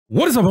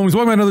What is up, homies?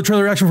 Welcome to another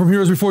trailer reaction from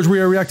Heroes Reforged. We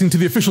are reacting to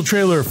the official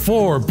trailer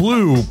for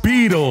Blue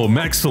Beetle.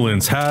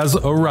 Excellence has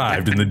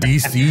arrived in the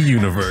DC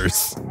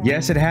universe.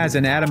 Yes, it has.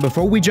 And Adam,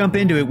 before we jump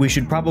into it, we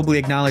should probably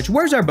acknowledge,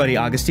 where's our buddy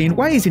Augustine?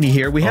 Why isn't he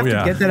here? We have to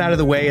get that out of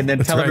the way and then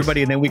tell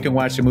everybody, and then we can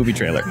watch the movie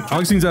trailer.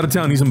 Augustine's out of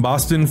town. He's in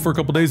Boston for a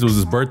couple days. It was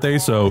his birthday.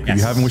 So if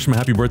you haven't wished him a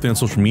happy birthday on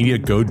social media,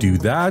 go do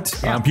that.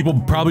 People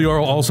probably are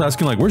also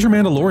asking, like, where's your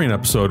Mandalorian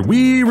episode?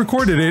 We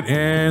recorded it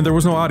and there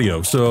was no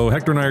audio. So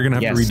Hector and I are going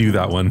to have to redo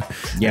that one.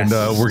 And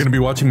we're going to be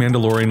watching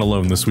Mandalorian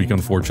alone this week,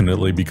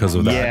 unfortunately, because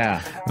of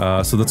that.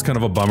 So that's kind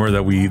of a bummer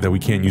that we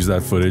can't use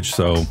that footage.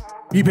 So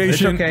be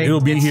patient. Okay. It'll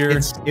be here.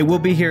 It will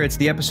be here. It's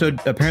the episode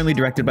apparently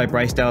directed by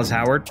Bryce Dallas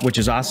Howard, which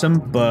is awesome,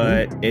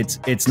 but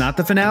it's not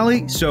the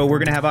finale. So we're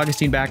gonna have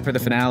Augustine back for the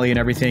finale and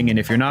everything. And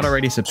if you're not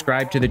already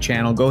subscribed to the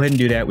channel, go ahead and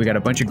do that. We got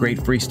a bunch of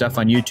great free stuff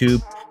on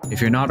YouTube. If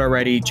you're not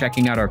already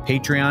checking out our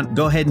Patreon,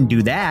 go ahead and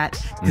do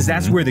that, because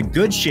that's where the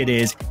good shit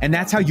is, and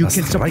that's how you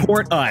can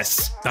support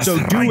us. So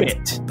do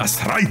it.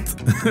 That's right.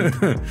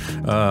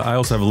 I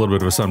also have a little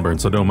bit of a sunburn,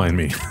 so don't mind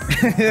me.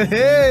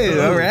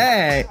 All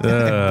right. You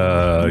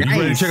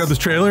ready to check out this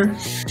trailer?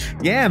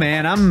 Yeah,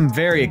 man, I'm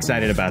very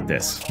excited about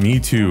this. Me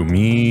too.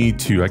 Me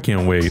too. I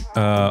can't wait.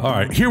 All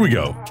right, here we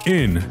go.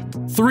 In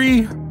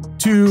 3,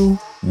 2,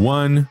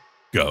 1,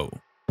 go.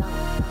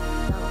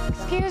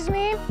 Excuse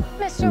me,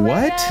 Mr.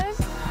 What? Reyes?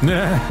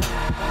 Nah.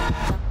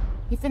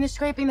 You finished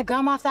scraping the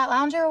gum off that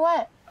lounger or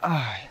what?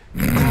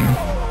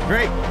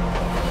 Great.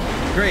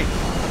 Great.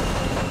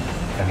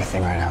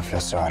 Everything right now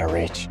feels so out of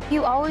reach.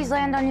 You always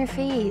land on your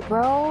feet,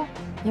 bro.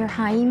 You're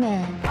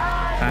Jaime.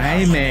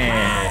 Jaime.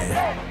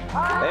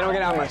 They don't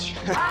get out much.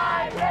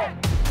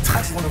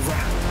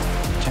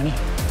 Jenny?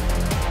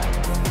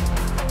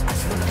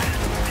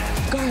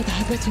 Guard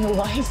that with your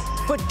life,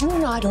 but do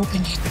not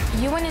open it.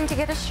 You went in to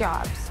get us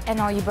jobs, and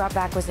all you brought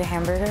back was a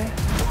hamburger?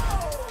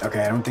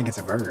 Okay, I don't think it's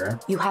a burger.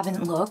 You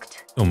haven't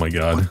looked? Oh my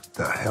god. What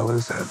the hell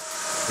is that?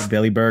 The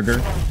Billy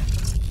Burger.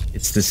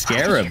 It's the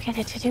Scarab. How did you get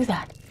it to do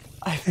that?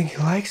 I think he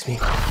likes me.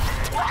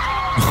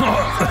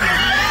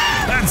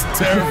 That's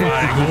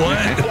terrifying.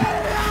 What?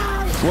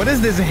 What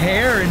is this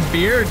hair and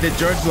beard that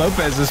George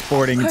Lopez is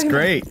sporting? It's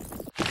great.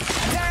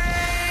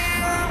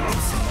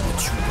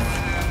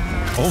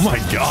 Oh my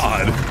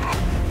god.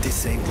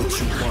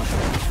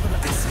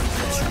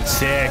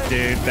 Sick,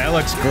 dude. That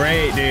looks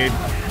great, dude.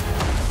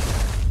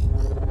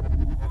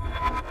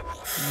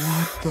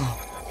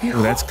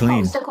 Ooh, that's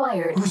clean.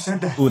 Who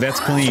said that? Ooh, that's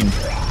clean.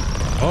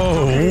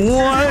 Oh,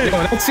 what? Yo,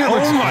 that suit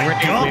looks my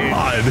great,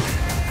 god. Dude.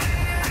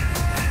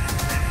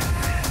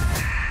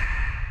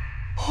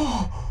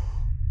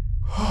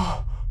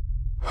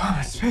 I'm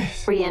in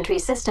space. Re-entry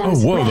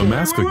systems. Oh, whoa, the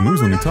mask like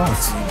moves when he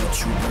talks.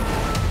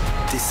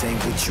 This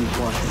ain't what you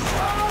want.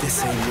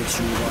 This ain't what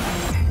you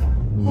want.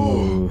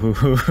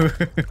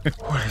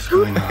 What is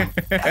going on?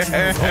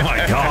 Oh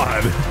my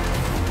god.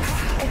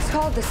 It's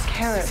called the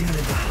Scarab.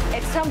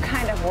 It's some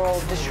kind of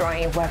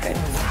world-destroying weapon.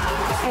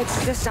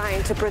 It's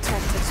designed to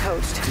protect its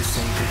host. This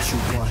ain't what you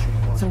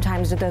want.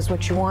 Sometimes it does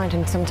what you want,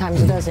 and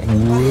sometimes it doesn't. Man,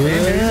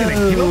 he's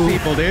gonna kill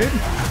people, dude.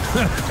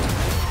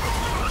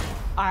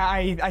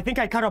 I think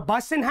I cut a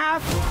bus in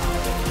half.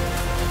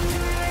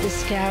 The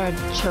Scarab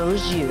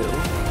chose you,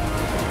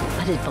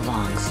 but it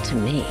belongs to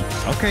me.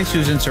 Okay,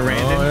 Susan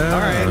Sarandon. Oh, yeah. All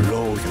The right.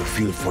 role you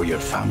feel for your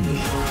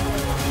family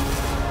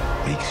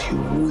makes you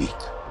weak.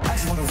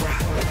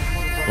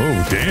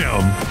 Oh,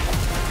 damn.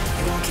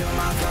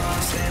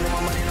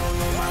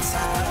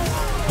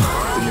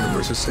 The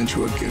universe has sent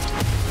you a gift,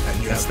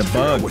 and you That's have the to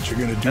figure out bug. what you're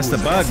gonna do. That's the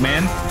with bug, it.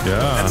 man. Yeah.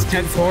 That's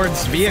Ted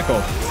Ford's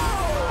vehicle.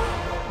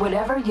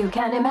 Whatever you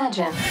can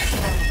imagine,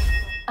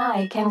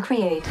 I can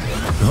create.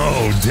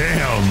 Oh,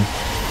 damn.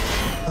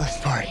 Let's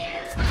party.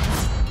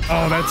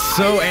 Oh, that's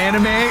so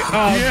anime.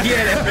 Oh,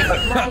 get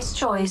it. Nice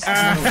choice. Oh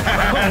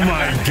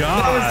my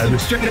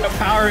god. Straight up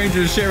Power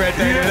Rangers shit right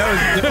there. That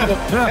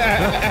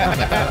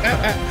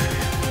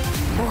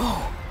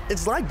was dope.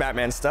 It's like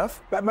Batman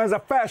stuff. Batman's a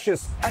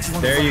fascist.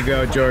 There you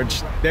go,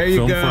 George. There you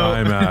Film go. for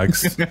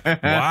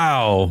IMAX.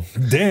 Wow.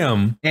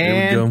 Damn.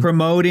 And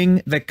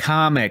promoting the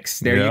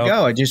comics. There you Yep.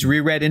 go. I just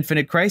reread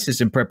Infinite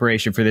Crisis in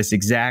preparation for this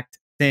exact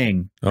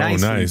thing. Oh,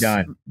 Nicely nice.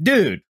 done.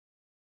 Dude,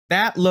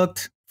 that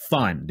looked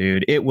fun,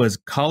 dude. It was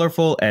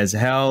colorful as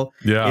hell.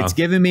 Yeah. It's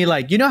giving me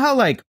like, you know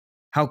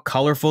how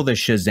colorful the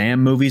Shazam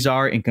movies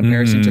are in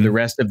comparison to the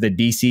rest of the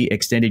DC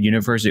extended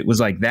universe? It was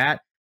like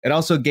that. It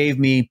also gave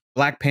me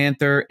Black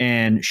Panther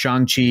and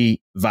Shang-Chi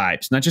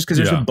vibes. Not just because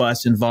there's a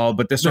bus involved,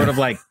 but this sort of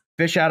like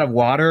fish out of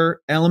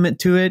water element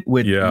to it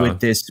with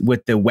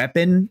the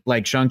weapon.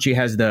 Like Shang-Chi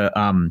has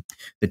the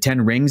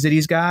 10 rings that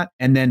he's got,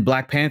 and then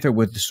Black Panther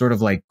with the sort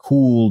of like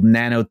cool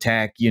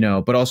nanotech, you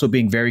know, but also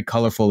being very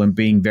colorful and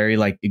being very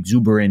like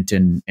exuberant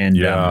and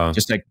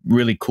just like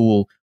really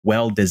cool,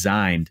 well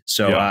designed.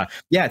 So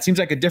yeah, it seems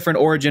like a different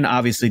origin,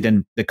 obviously,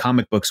 than the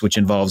comic books, which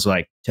involves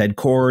like Ted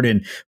Kord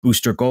and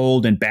Booster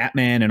Gold and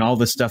Batman and all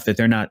the stuff that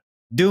they're not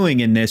doing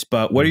in this.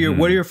 But what are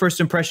your first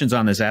impressions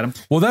on this, Adam?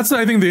 Well, that's,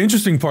 I think, the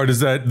interesting part is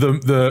that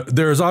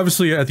there's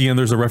obviously at the end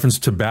there's a reference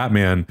to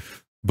Batman,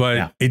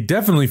 But it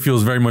definitely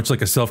feels very much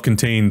like a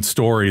self-contained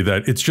story,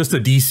 that it's just a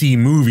DC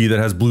movie that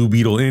has Blue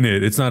Beetle in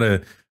it. It's not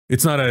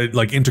a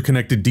like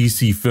interconnected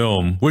DC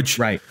film, which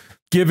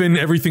given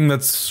everything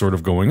that's sort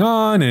of going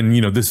on, and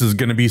you know, this is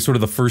going to be sort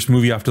of the first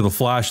movie after the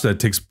Flash that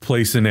takes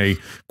place in a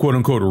quote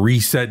unquote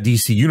reset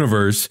DC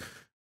universe.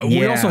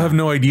 We also have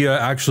no idea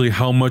actually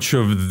how much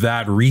of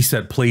that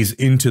reset plays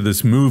into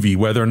this movie,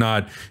 whether or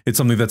not it's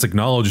something that's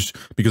acknowledged,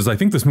 because I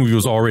think this movie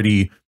was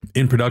already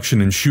in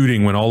production and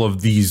shooting when all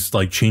of these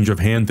like change of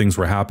hand things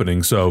were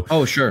happening. So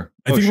I think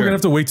we're gonna have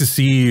to wait to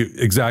see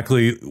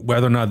exactly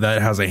whether or not that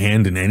has a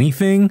hand in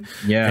anything.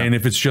 Yeah. And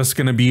if it's just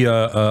gonna be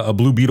a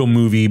Blue Beetle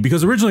movie,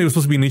 because originally it was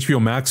supposed to be an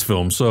HBO Max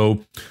film.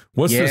 So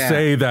what's to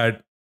say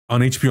that on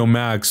HBO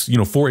Max, you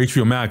know, for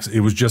HBO Max, it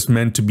was just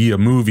meant to be a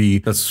movie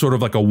that's sort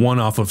of like a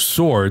one-off of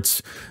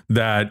sorts,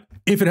 that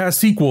if it has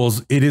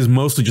sequels, it is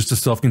mostly just a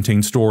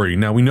self-contained story.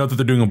 Now, we know that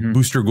they're doing a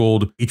Booster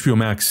Gold HBO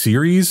Max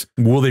series.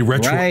 Will they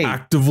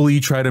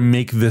retroactively try to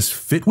make this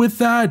fit with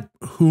that?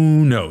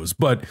 Who knows?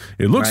 But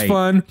it looks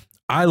fun.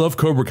 I love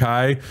Cobra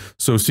Kai,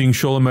 so seeing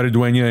Shola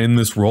Maridueña in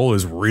this role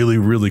is really,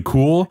 really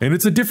cool. And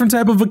it's a different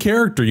type of a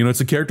character. You know,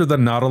 it's a character that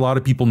not a lot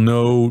of people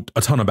know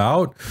a ton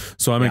about.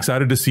 So I'm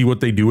excited to see what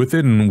they do with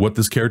it and what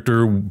this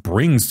character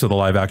brings to the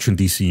live action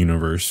DC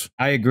universe.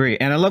 I agree.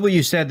 And I love what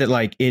you said, that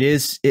like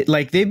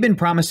like they've been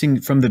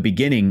promising from the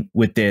beginning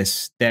with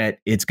this that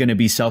it's going to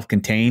be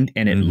self-contained,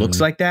 and it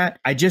looks like that.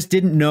 I just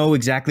didn't know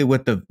exactly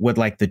what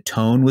like the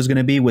tone was going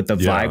to be, what the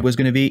vibe was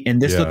going to be.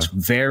 And this looks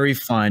very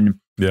fun.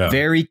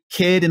 Very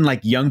kid and like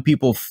young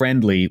people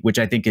friendly, which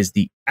I think is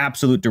the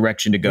absolute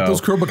direction to go. Get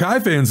those Cobra Kai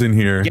fans in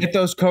here. Get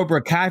those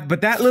Cobra Kai. But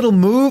that little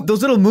move,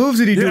 those little moves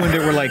that he doing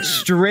that were like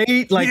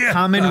straight, like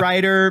Kamen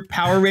Rider,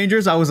 Power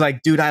Rangers. I was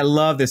like, dude, I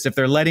love this. If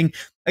they're letting,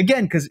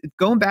 again, because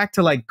going back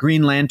to like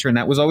Green Lantern,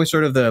 that was always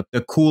sort of the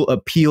cool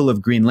appeal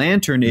of Green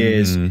Lantern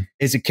is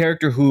a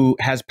character who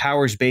has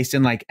powers based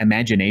in like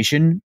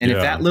imagination. And if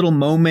that little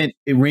moment,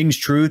 it rings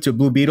true to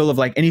Blue Beetle of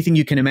like anything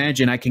you can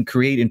imagine, I can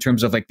create in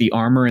terms of like the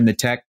armor and the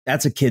tech.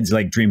 That's a kid's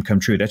like dream come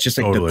true. That's just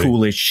like the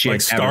coolest shit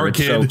like Star ever.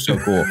 Kid. It's so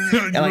cool.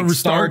 And like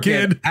Star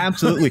Kid?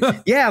 Absolutely.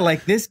 Yeah,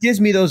 like this gives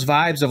me those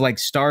vibes of like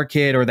Star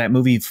Kid or that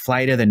movie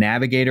Flight of the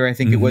Navigator, I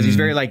think it was. He's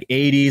very like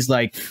 80s,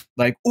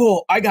 like,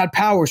 oh, I got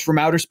powers from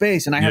outer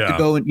space and I have to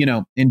go and, you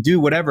know, and do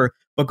whatever.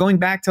 But going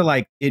back to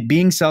like it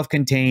being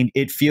self-contained,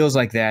 it feels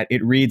like that.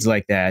 It reads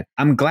like that.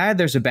 I'm glad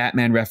there's a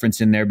Batman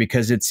reference in there,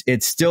 because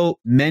it's still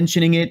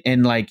mentioning it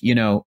and like, you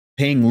know,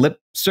 paying lip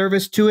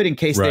service to it in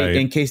case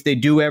they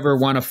do ever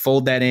want to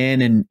fold that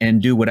in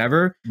and do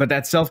whatever. But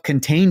that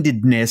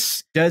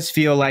self-containedness does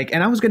feel like,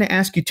 and I was going to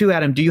ask you too,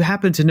 Adam, do you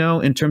happen to know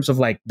in terms of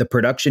like the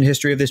production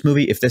history of this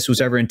movie, if this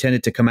was ever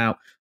intended to come out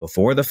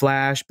before the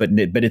Flash, but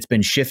it's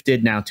been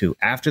shifted now to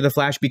after the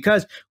Flash?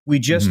 Because we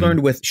just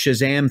learned with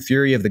Shazam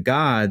Fury of the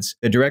Gods,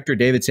 the director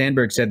David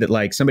Sandberg said that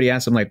like somebody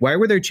asked him like, why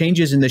were there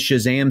changes in the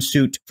Shazam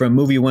suit from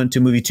movie 1 to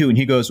movie 2? And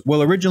he goes,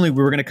 well, originally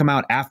we were going to come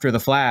out after the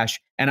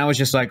Flash. And I was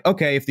just like,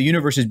 okay, if the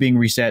universe is being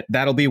reset,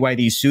 that'll be why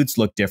these suits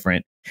look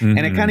different. And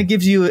it kind of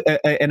gives you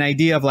an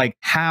idea of like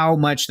how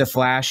much the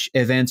Flash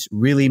events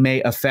really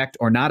may affect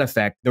or not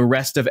affect the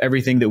rest of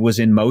everything that was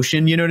in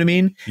motion. You know what I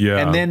mean? Yeah.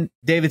 And then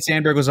David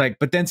Sandberg was like,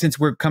 but then since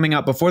we're coming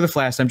out before the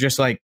Flash, I'm just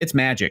like, it's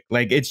magic.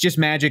 Like, it's just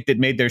magic that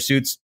made their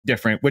suits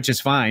different, which is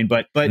fine.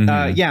 But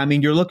yeah, I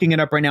mean, you're looking it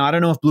up right now. I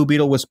don't know if Blue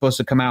Beetle was supposed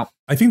to come out.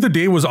 I think the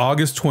date was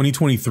August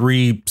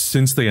 2023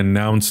 since they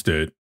announced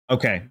it.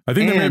 Okay. I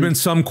think there may have been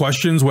some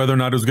questions whether or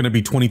not it was going to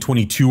be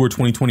 2022 or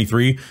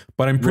 2023,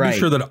 but I'm pretty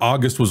sure that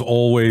August was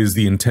always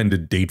the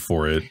intended date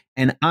for it.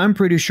 And I'm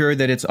pretty sure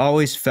that it's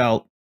always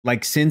felt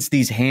like, since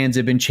these hands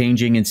have been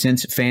changing and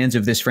since fans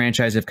of this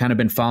franchise have kind of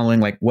been following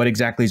like what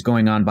exactly is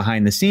going on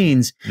behind the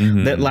scenes,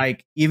 that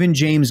like even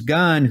James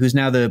Gunn, who's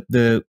now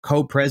the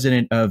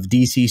co-president of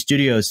DC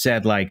Studios,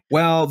 said like,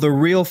 well, the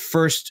real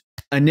first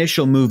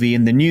initial movie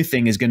and the new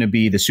thing is going to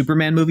be the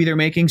Superman movie they're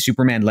making,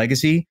 Superman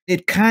Legacy.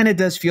 It kind of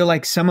does feel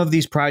like some of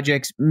these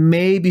projects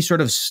may be sort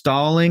of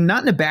stalling,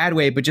 not in a bad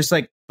way, but just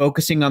like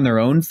focusing on their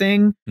own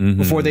thing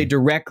before they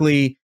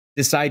directly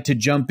decide to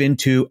jump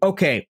into,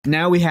 okay,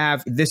 now we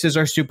have, this is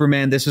our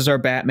Superman, this is our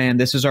Batman,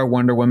 this is our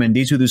Wonder Woman,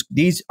 these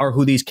are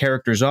who these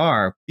characters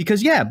are.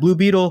 Because yeah, Blue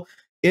Beetle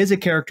is a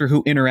character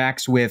who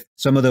interacts with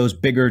some of those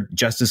bigger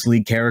Justice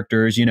League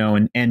characters, you know,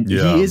 and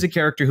he is a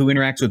character who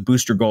interacts with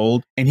Booster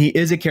Gold, and he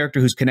is a character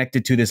who's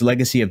connected to this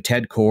legacy of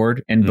Ted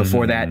Kord, and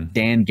before that,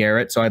 Dan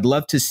Garrett. So I'd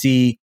love to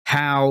see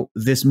how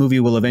this movie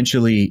will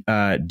eventually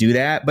do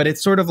that. But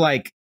it's sort of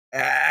like,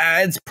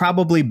 it's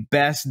probably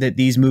best that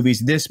this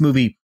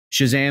movie,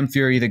 Shazam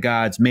Fury of the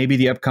Gods, maybe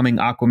the upcoming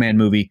Aquaman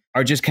movie,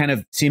 are just kind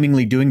of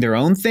seemingly doing their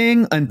own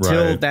thing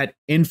until that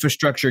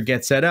infrastructure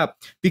gets set up.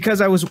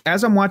 Because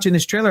as I'm watching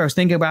this trailer, I was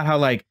thinking about how,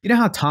 like, you know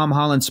how Tom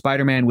Holland's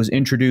Spider-Man was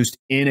introduced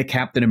in a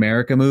Captain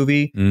America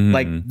movie?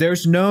 Like,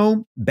 there's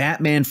no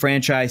Batman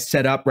franchise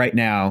set up right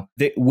now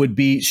that would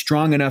be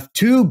strong enough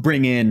to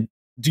bring in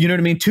Do you know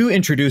what I mean? To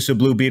introduce a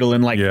Blue Beetle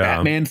in like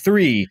Batman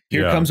 3.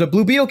 Here comes a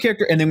Blue Beetle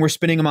character, and then we're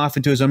spinning him off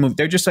into his own movie.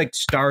 They're just like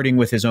starting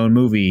with his own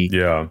movie.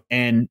 Yeah.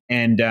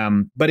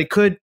 But it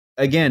could,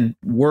 again,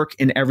 work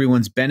in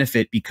everyone's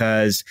benefit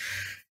because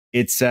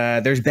it's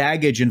there's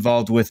baggage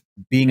involved with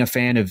being a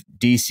fan of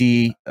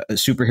DC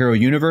superhero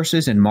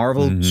universes and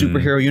Marvel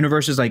superhero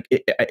universes. Like,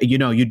 you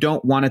know, you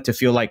don't want it to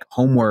feel like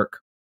homework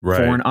for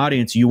an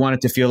audience. You want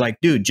it to feel like,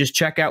 dude, just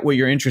check out what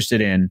you're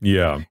interested in.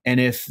 Yeah. And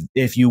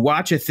if you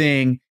watch a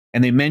thing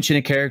and they mention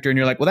a character and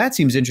you're like, well, that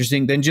seems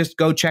interesting, then just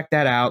go check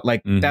that out.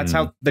 Like, that's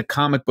how the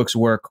comic books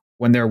work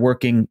when they're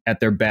working at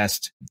their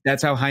best.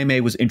 That's how Jaime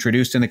was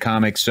introduced in the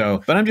comics.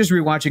 So, but I'm just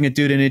rewatching it,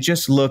 dude, and it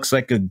just looks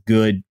like a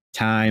good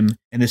time.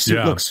 And the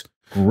suit looks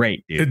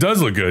great, dude. It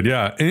does look good,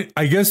 yeah. And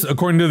I guess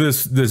according to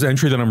this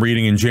entry that I'm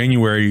reading in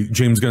January,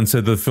 James Gunn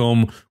said the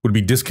film would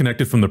be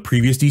disconnected from the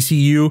previous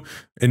DCU,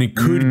 and it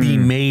could be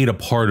made a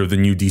part of the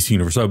new DC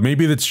universe. So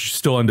maybe that's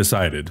still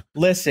undecided.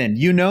 Listen,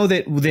 you know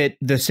that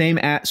the same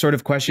sort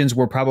of questions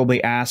were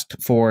probably asked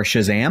for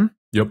Shazam.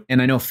 Yep.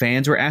 And I know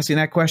fans were asking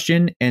that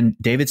question, and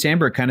David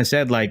Sandberg kind of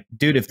said, like,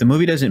 dude, if the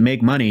movie doesn't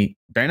make money,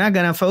 they're not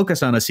going to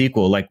focus on a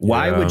sequel. Like,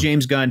 why would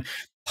James Gunn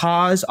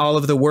pause all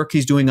of the work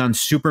he's doing on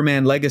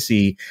Superman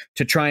Legacy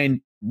to try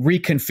and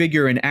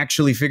reconfigure and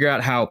actually figure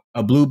out how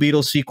a Blue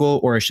Beetle sequel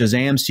or a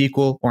Shazam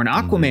sequel or an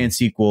Aquaman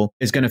sequel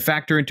is going to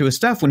factor into his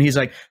stuff, when he's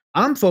like,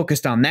 I'm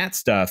focused on that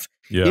stuff.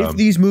 If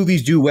these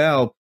movies do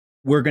well,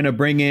 we're going to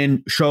bring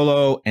in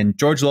Xolo and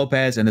George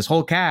Lopez and this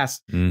whole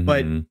cast,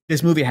 but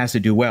this movie has to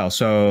do well.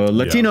 So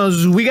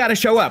Latinos, we got to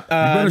show up.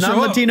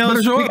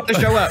 Non-Latinos, we got to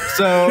show up.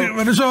 So,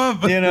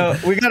 you know,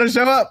 we got to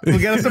show up. We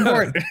got to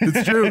support.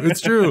 It's true.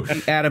 It's true.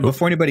 Adam,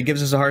 before anybody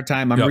gives us a hard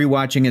time, I'm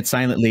rewatching it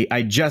silently.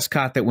 I just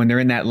caught that when they're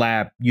in that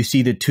lab, you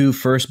see the two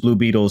first Blue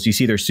Beetles, you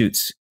see their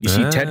suits. You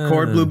see Ted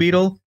Kord Blue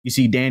Beetle, you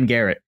see Dan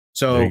Garrett.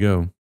 So there you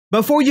go.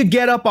 Before you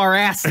get up our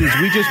asses,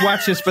 we just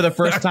watched this for the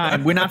first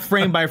time. We're not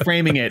frame by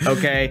framing it,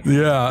 okay?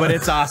 Yeah. But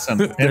it's awesome.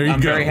 I'm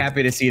very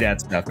happy to see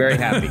that stuff. Very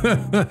happy.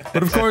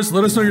 But of course,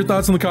 let us know your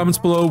thoughts in the comments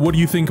below. What do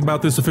you think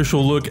about this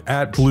official look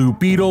at Blue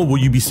Beetle? Will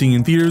you be seeing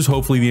in theaters?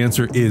 Hopefully the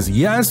answer is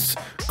yes.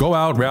 Go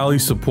out, rally,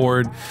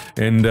 support,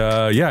 and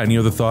any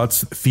other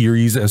thoughts,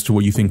 theories as to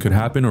what you think could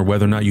happen or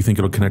whether or not you think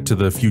it'll connect to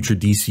the future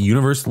DC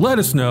universe? Let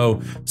us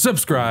know.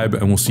 Subscribe,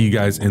 and we'll see you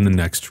guys in the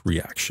next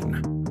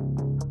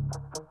reaction.